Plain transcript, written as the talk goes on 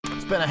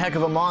been a heck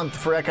of a month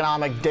for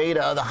economic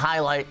data. The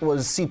highlight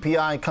was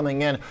CPI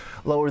coming in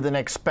lower than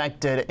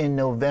expected in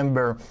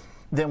November.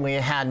 Then we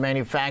had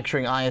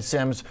manufacturing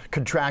ISMs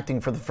contracting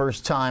for the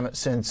first time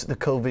since the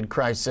COVID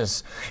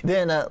crisis.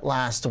 Then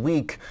last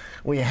week,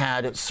 we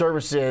had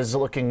services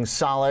looking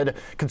solid,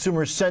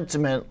 consumer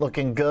sentiment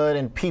looking good,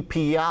 and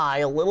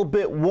PPI a little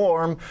bit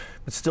warm,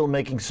 but still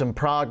making some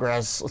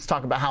progress. Let's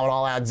talk about how it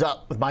all adds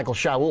up with Michael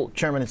Shaul,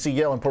 Chairman and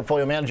CEO and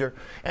Portfolio Manager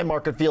at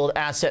Market Field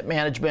Asset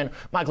Management.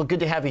 Michael, good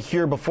to have you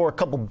here before a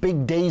couple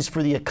big days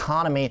for the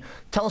economy.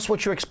 Tell us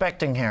what you're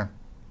expecting here.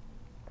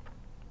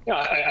 Yeah,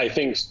 I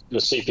think the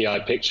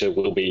CPI picture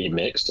will be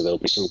mixed. There'll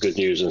be some good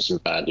news and some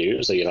bad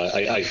news.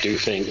 I do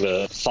think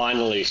that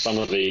finally some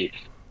of the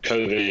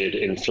COVID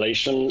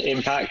inflation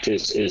impact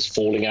is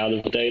falling out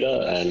of the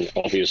data, and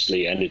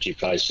obviously energy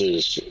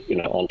prices,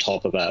 on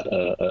top of that,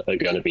 are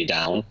going to be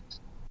down.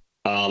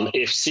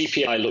 If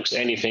CPI looks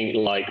anything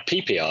like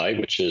PPI,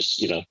 which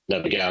is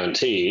never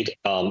guaranteed,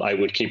 I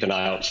would keep an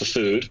eye out for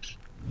food.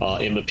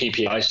 In the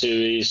PPI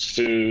series,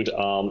 food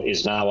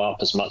is now up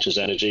as much as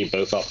energy,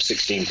 both up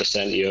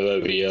 16% year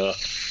over year.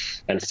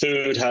 And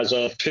food has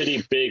a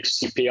pretty big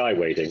CPI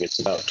weighting. It's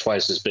about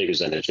twice as big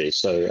as energy.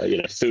 So,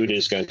 food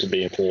is going to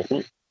be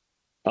important.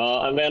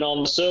 And then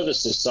on the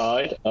services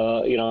side,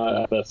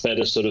 the Fed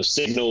has sort of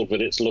signaled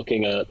that it's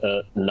looking at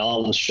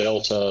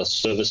non-shelter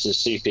services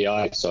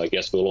CPI. So I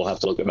guess we'll all have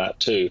to look at that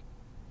too.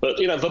 But,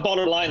 the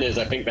bottom line is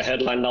I think the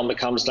headline number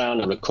comes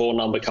down and the core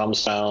number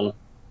comes down.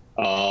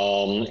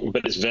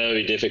 But it's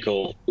very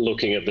difficult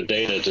looking at the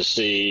data to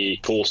see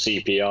core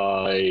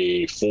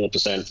CPI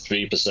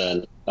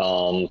 4%,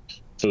 3%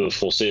 for the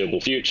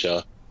foreseeable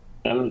future.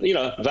 And,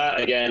 that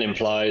again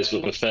implies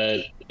that the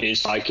Fed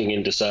is hiking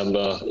in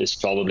December, is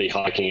probably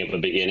hiking at the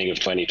beginning of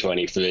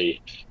 2023.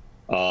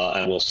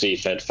 And we'll see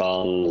Fed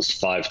funds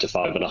 5 to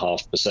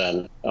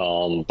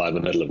 5.5% by the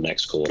middle of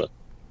next quarter.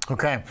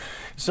 Okay,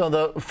 so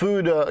the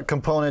food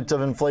component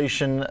of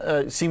inflation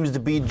seems to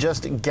be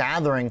just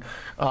gathering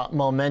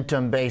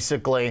momentum,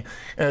 basically.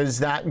 Is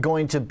that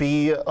going to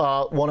be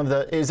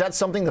is that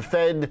something the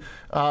Fed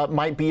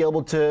might be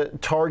able to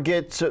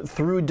target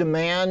through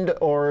demand,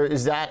 or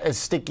is that as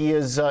sticky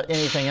as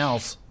anything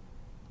else?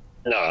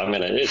 No, I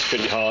mean, it's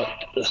pretty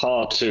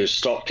hard to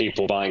stop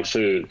people buying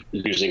food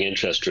using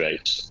interest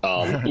rates.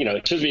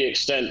 To the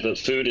extent that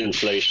food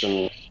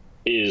inflation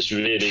is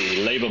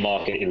really labor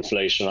market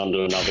inflation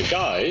under another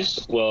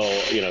guise, well,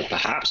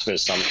 perhaps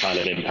there's some kind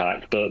of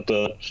impact. But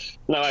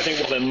no, I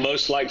think what they're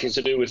most likely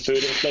to do with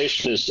food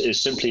inflation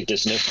is simply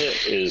dismiss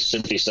it, is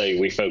simply say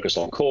we focus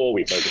on core,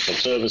 we focus on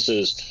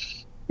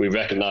services, we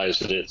recognize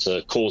that it's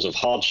a cause of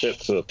hardship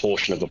for a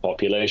portion of the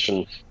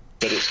population,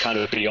 but it's kind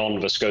of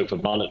beyond the scope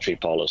of monetary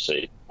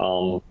policy.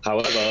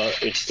 However,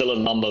 it's still a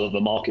number that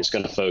the market's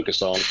going to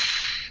focus on.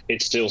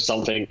 It's still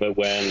something that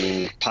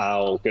when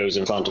Powell goes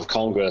in front of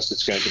Congress,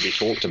 it's going to be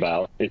talked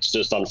about. It's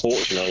just,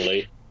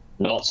 unfortunately,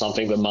 not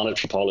something that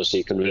monetary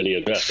policy can really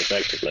address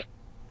effectively.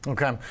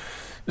 Okay.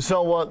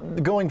 So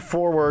going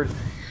forward,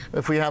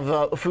 if we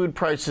have food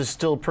prices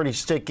still pretty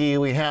sticky,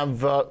 we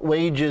have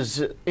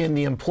wages in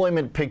the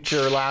employment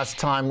picture last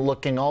time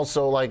looking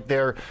also like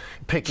they're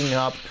picking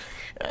up.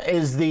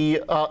 Is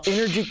the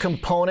energy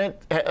component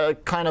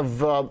kind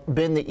of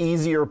been the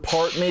easier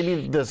part?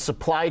 Maybe the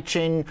supply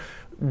chain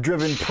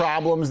driven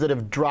problems that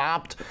have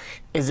dropped?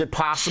 Is it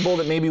possible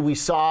that maybe we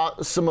saw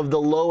some of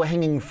the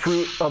low-hanging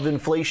fruit of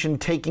inflation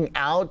taking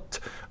out?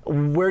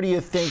 Where do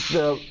you think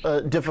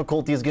the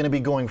difficulty is going to be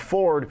going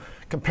forward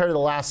compared to the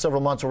last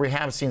several months where we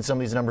have seen some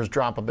of these numbers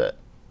drop a bit?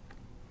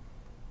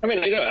 I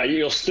mean,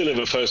 you're still in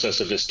the process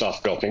of this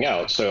stuff dropping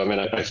out. So, I mean,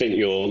 I think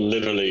you're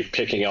literally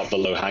picking up the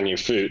low-hanging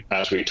fruit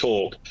as we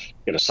talk.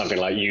 Something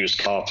like used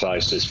car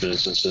prices, for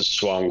instance, has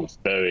swung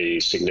very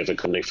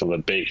significantly from a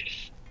big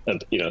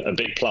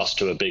plus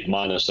to a big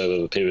minus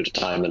over a period of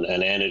time, and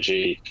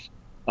energy,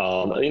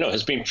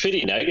 has been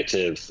pretty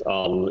negative,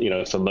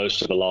 for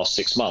most of the last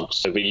 6 months.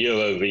 So the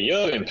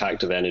year-over-year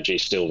impact of energy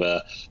is still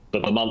there,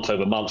 but the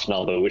month-over-month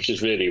number, which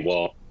is really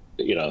what,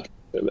 a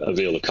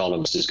real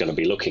economist is going to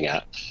be looking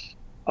at,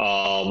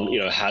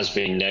 has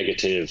been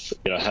negative,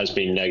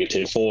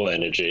 for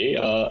energy.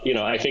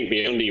 I think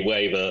the only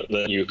way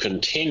that you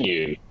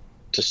continue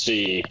to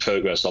see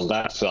progress on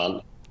that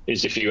front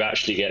is if you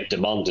actually get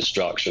demand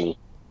destruction.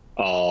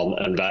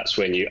 And that's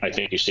when I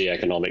think you see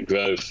economic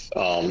growth,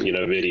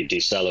 really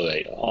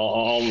decelerate.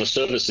 On the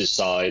services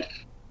side,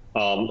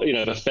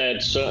 the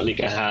Fed certainly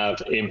can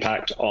have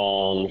impact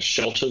on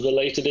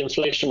shelter-related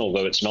inflation,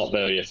 although it's not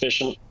very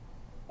efficient,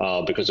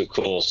 because, of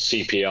course,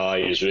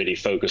 CPI is really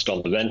focused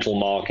on the rental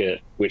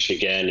market, which,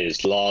 again,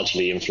 is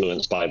largely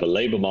influenced by the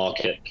labor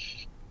market.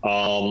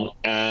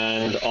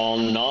 And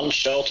on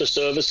non-shelter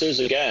services,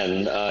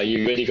 again,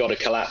 you really got to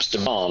collapse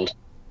demand.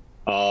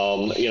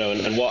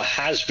 And what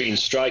has been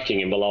striking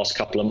in the last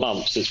couple of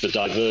months is the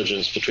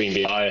divergence between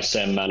the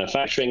ISM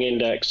manufacturing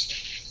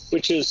index,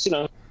 which is,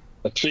 a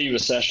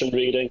pre-recession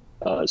reading,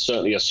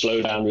 certainly a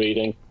slowdown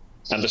reading,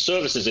 and the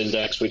services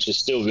index, which is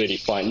still really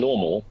quite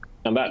normal.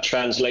 And that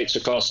translates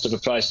across to the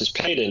prices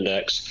paid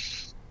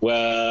index,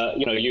 where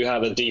you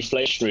have a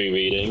deflationary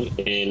reading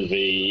in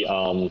the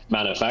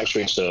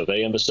manufacturing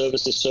survey, and the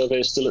services survey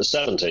is still at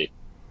 70,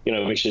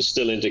 which is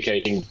still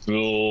indicating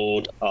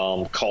broad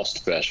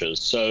cost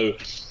pressures. So,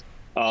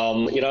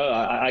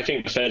 I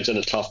think the Fed's in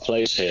a tough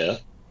place here,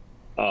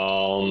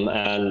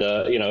 and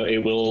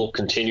it will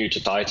continue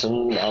to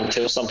tighten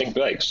until something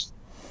breaks.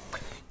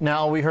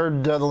 Now, we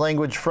heard the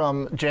language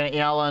from Janet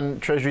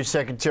Yellen, Treasury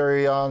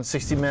Secretary, on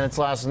 60 Minutes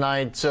last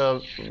night,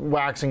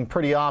 waxing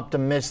pretty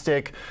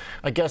optimistic,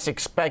 I guess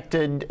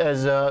expected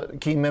as a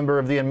key member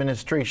of the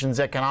administration's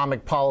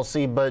economic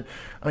policy. But,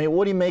 I mean,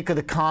 what do you make of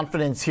the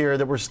confidence here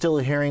that we're still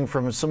hearing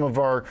from some of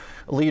our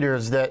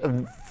leaders that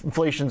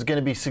inflation is going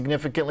to be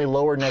significantly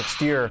lower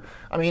next year?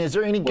 I mean, is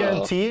there any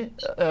guarantee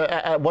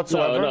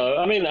whatsoever? No.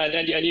 I mean,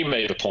 and you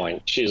made a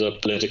point. She's a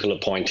political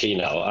appointee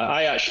now.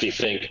 I actually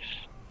think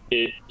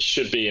it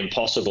should be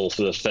impossible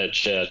for the Fed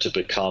chair to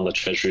become a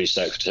Treasury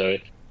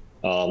Secretary,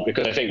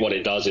 because I think what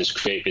it does is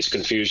create this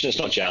confusion. It's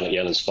not Janet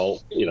Yellen's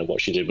fault. What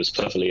she did was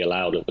perfectly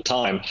allowed at the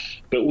time.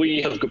 But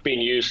we have been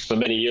used for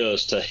many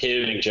years to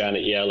hearing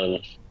Janet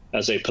Yellen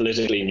as a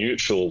politically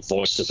neutral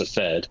voice of the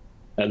Fed.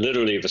 And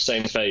literally the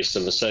same face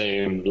and the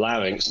same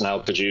larynx now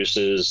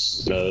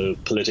produces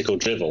political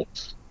drivel.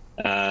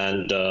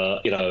 And,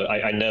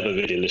 I never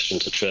really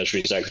listened to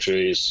Treasury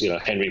Secretaries.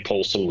 Henry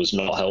Paulson was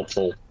not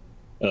helpful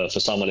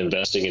for someone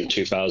investing in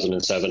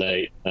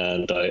 2007-8,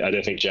 and I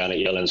don't think Janet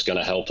Yellen's going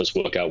to help us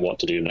work out what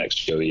to do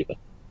next year either.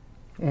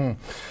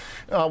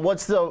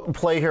 What's the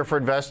play here for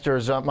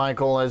investors,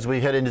 Michael, as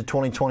we head into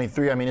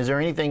 2023? I mean, is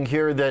there anything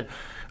here that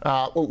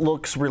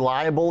looks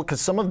reliable? Because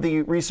some of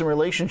the recent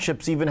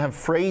relationships even have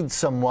frayed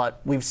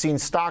somewhat. We've seen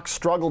stocks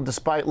struggle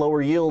despite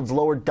lower yields,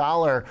 lower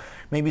dollar,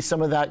 maybe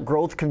some of that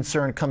growth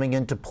concern coming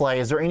into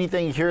play. Is there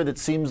anything here that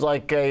seems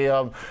like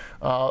a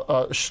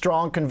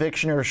strong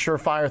conviction or a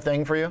surefire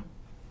thing for you?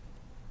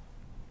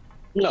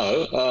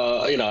 No,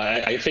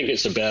 I think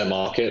it's a bear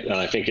market, and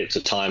I think it's a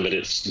time that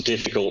it's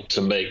difficult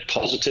to make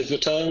positive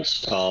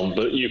returns,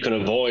 but you can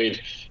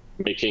avoid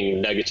making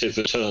negative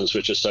returns,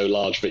 which are so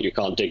large that you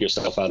can't dig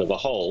yourself out of a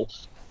hole.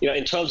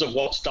 In terms of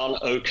what's done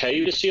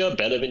okay this year,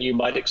 better than you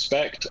might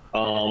expect,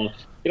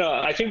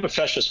 I think the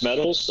precious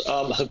metals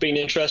have been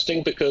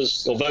interesting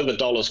because although the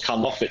dollar's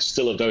come off, it's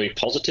still a very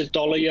positive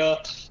dollar year.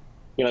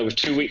 With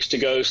 2 weeks to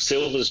go,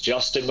 silver's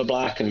just in the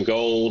black, and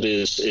gold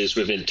is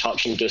within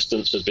touching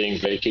distance of being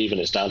break even.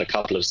 It's down a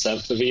couple of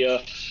cents for the year.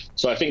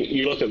 So I think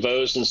you look at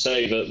those and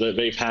say that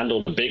they've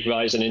handled a big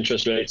rise in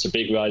interest rates, a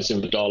big rise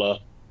in the dollar,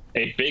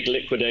 a big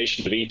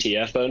liquidation of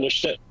ETF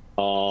ownership.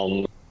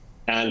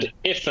 And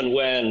if and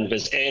when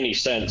there's any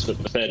sense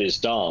that the Fed is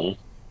done,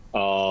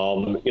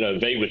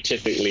 they would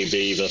typically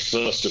be the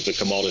first of the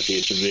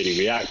commodities to really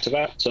react to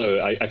that. So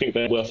I think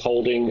they're worth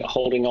holding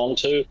on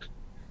to.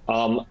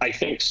 I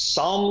think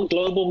some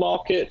global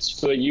markets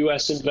for a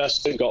U.S.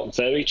 investor got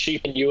very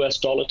cheap in U.S.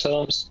 dollar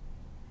terms.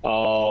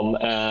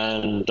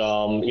 Again,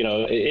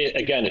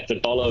 if the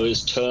dollar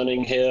is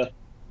turning here,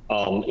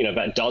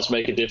 that does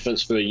make a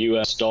difference for a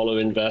U.S. dollar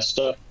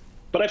investor.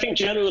 But I think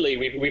generally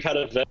we've had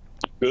a very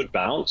good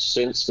bounce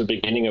since the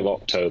beginning of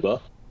October.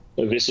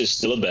 This is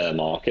still a bear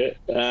market.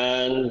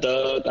 And,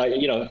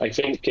 I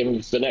think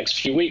in the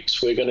next few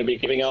weeks, we're going to be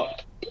giving up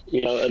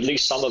at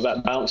least some of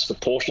that bounce for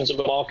portions of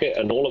the market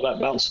and all of that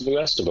bounce for the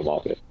rest of the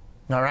market.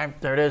 All right,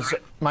 there it is.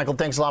 Michael,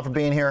 thanks a lot for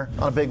being here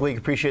on a big week.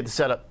 Appreciate the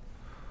setup.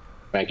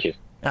 Thank you.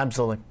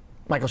 Absolutely.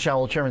 Michael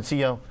Schaller, Chairman,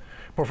 CEO,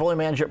 Portfolio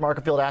Manager at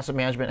Marketfield Asset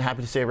Management.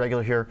 Happy to stay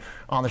regular here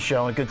on the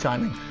show, and good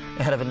timing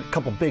ahead of a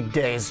couple big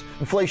days.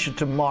 Inflation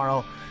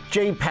tomorrow,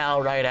 Jay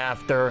Powell right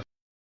after.